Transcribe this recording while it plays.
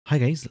Hi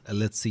guys,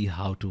 let's see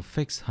how to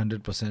fix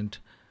 100%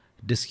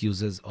 disk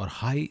uses or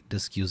high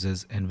disk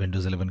uses in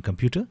Windows 11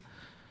 computer.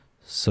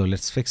 So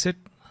let's fix it.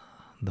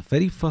 The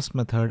very first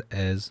method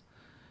is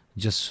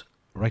just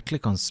right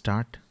click on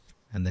Start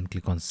and then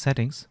click on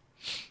Settings.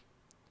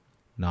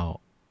 Now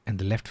in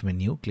the left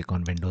menu click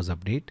on Windows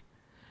Update,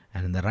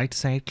 and in the right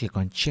side click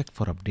on Check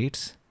for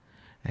Updates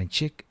and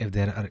check if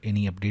there are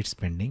any updates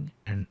pending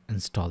and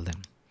install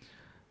them.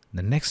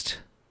 The next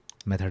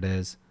method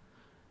is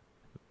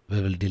we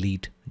will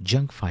delete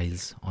junk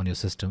files on your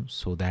system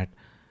so that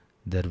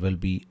there will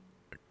be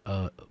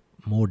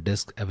more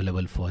disk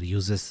available for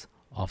uses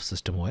of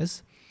system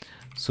OS.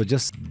 So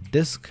just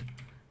disk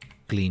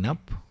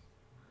cleanup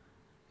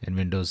in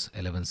Windows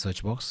 11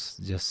 search box,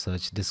 just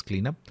search disk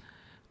cleanup,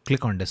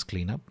 click on disk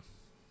cleanup,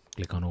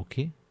 click on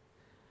OK,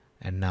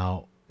 and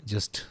now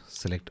just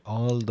select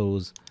all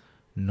those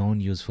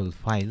non-useful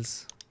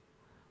files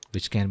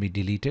which can be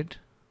deleted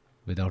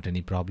without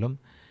any problem,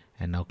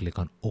 and now click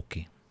on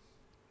OK.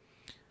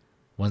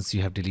 Once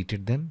you have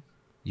deleted them,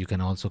 you can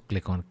also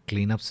click on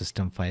clean up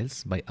system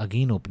files by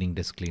again opening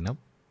disk cleanup,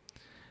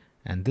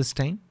 and this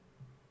time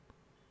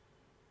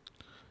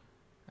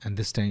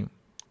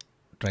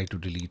try to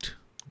delete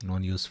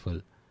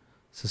non-useful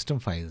system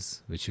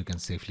files which you can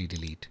safely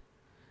delete,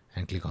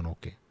 and click on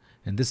OK.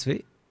 In this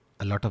way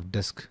a lot of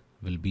disk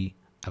will be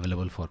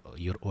available for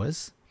your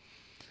OS.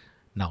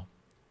 Now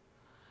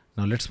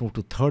let's move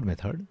to third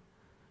method,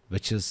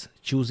 which is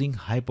choosing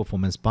high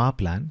performance power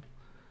plan.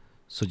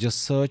 So just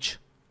search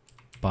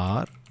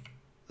power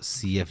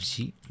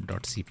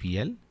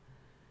cfg.cpl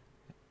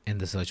in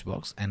the search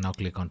box and now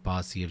click on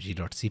power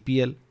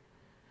cfg.cpl,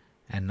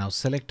 and now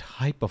select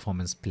high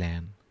performance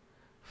plan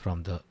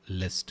from the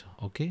list.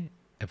 Okay,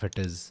 if it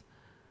is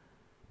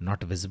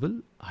not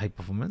visible high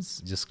performance,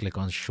 just click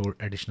on show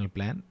additional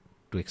plan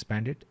to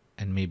expand it,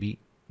 and maybe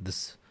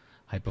this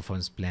high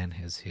performance plan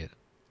is here.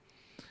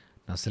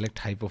 Now select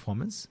high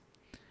performance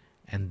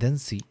and then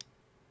see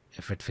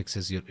if it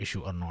fixes your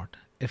issue or not.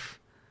 If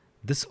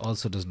this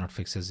also does not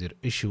fixes your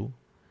issue,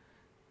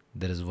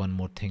 there is one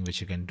more thing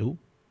which you can do,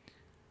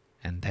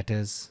 and that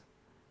is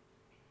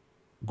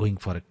going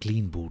for a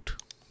clean boot.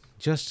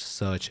 Just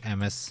search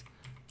ms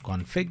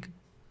config,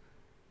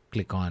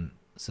 click on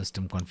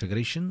system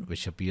configuration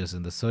which appears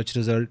in the search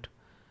result.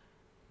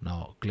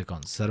 Now click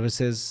on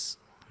services,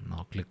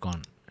 now click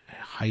on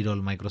hide all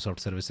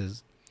Microsoft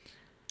services,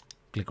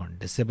 click on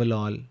disable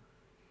all,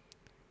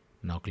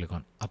 now click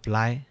on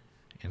apply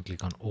and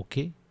click on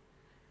OK,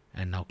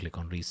 and now click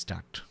on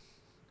restart,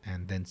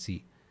 and then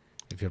see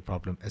if your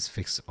problem is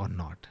fixed or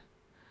not.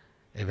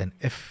 Even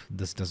if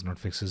this does not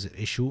fix the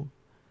issue,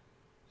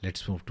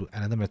 let's move to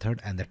another method,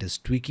 and that is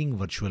tweaking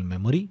virtual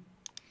memory.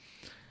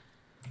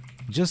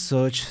 Just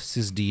search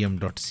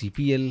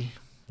sysdm.cpl,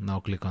 now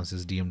click on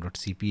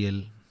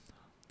sysdm.cpl,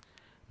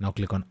 now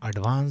click on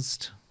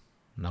advanced,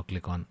 now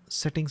click on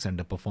settings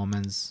under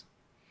performance,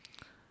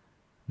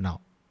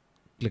 now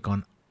click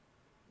on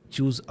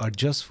choose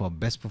adjust for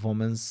best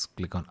performance,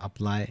 click on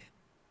apply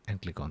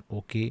and click on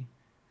OK.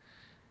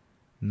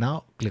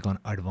 Now click on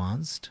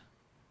advanced,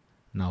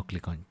 now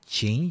click on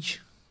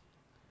change.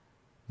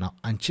 Now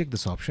uncheck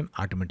this option,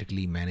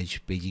 automatically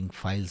manage paging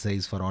file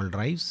size for all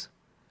drives.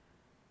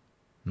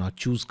 Now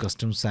choose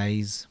custom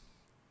size.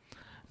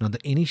 Now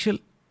the initial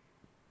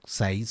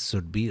size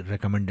should be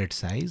recommended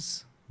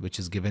size, which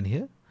is given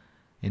here.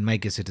 In my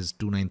case it is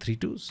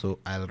 2932, so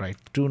I'll write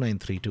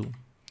 2932.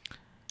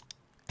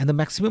 And the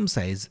maximum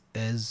size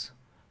is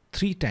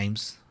 3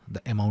 times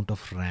the amount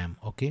of RAM.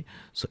 Okay,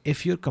 so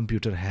if your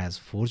computer has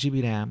 4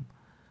 GB RAM,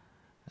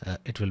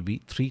 it will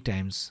be 3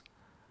 times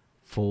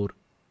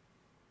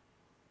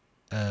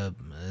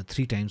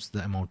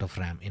the amount of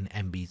RAM in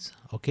MBs.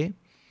 Okay,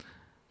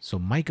 so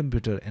my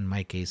computer in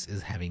my case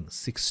is having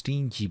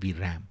 16 GB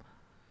RAM.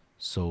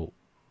 So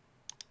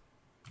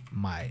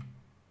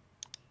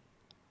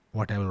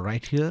what I will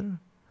write here,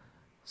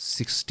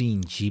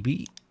 16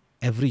 GB.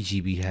 Every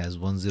GB has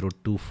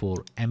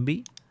 1024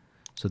 MB.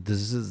 So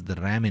this is the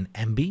RAM in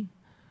MB,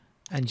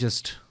 and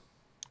just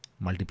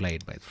multiply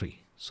it by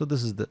 3. So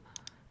this is the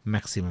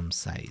maximum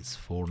size,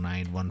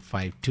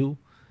 49152.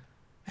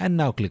 And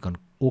now click on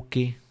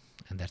OK,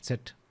 and that's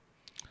it.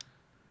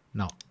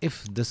 Now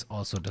if this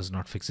also does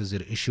not fixes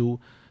your issue,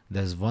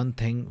 there's one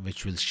thing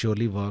which will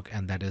surely work,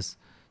 and that is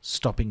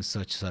stopping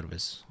search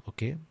service.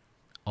 Okay,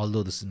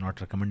 although this is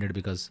not recommended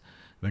because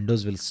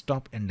Windows will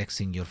stop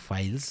indexing your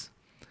files,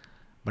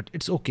 but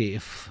it's okay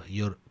if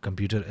your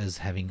computer is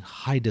having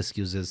high disk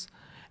uses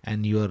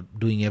and you are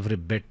doing every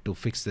bit to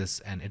fix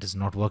this and it is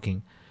not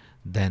working,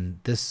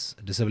 then this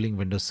disabling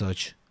Windows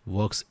search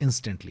works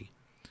instantly.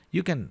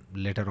 You can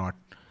later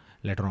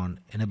on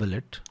enable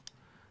it.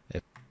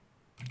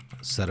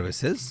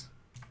 Services,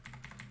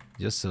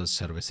 just search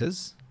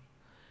services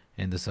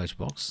in the search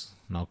box.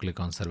 Now click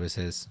on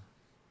services.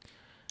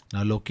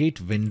 Now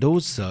locate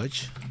Windows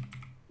search.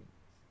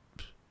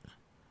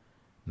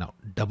 Now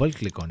double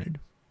click on it.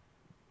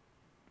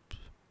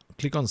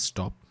 Click on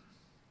stop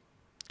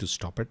to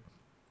stop it.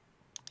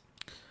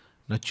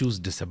 Now choose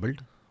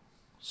disabled.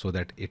 so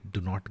that it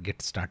do not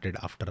get started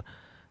after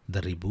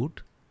the reboot,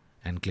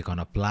 and click on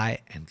apply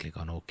and click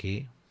on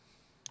OK,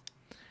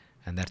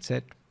 and that's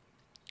it.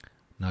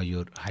 Now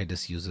your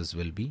high-disk users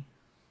will be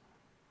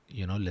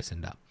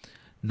listened up.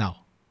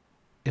 Now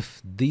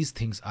if these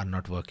things are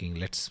not working,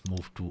 let's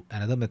move to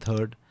another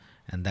method,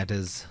 and that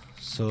is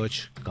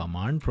search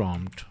command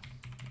prompt,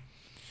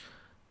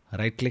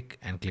 right click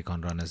and click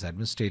on run as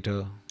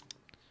administrator,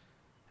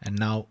 and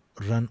now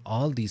run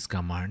all these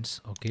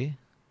commands, okay,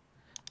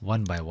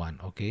 one by one.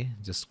 Okay,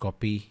 just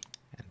copy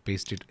and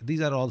paste it.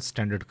 These are all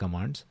standard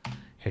commands.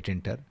 Hit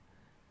enter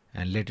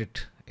and let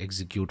it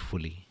execute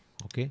fully.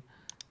 Okay,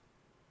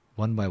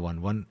 one by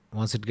one.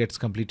 Once it gets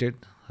completed,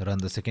 run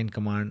the second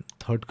command,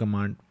 third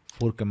command,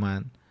 fourth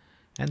command,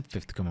 and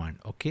fifth command.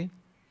 Okay,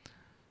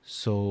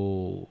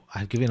 so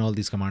I've given all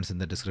these commands in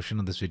the description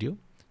of this video.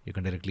 You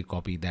can directly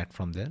copy that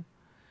from there,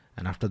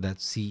 and after that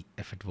see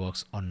if it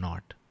works or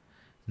not.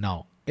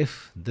 Now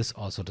if this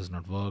also does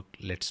not work,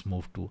 let's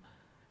move to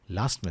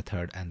last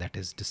method, and that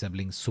is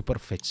disabling super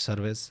fetch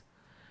service.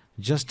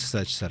 Just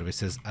search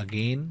services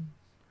again,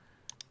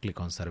 click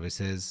on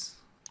services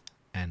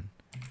and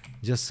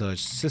just search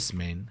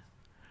sysmain,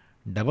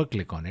 double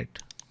click on it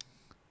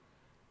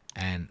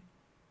and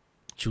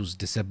choose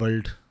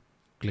disabled,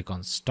 click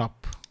on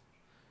stop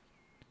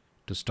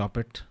to stop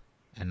it,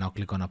 and now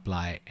click on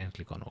apply and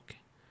click on OK.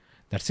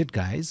 That's it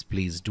guys.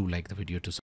 Please do like the video to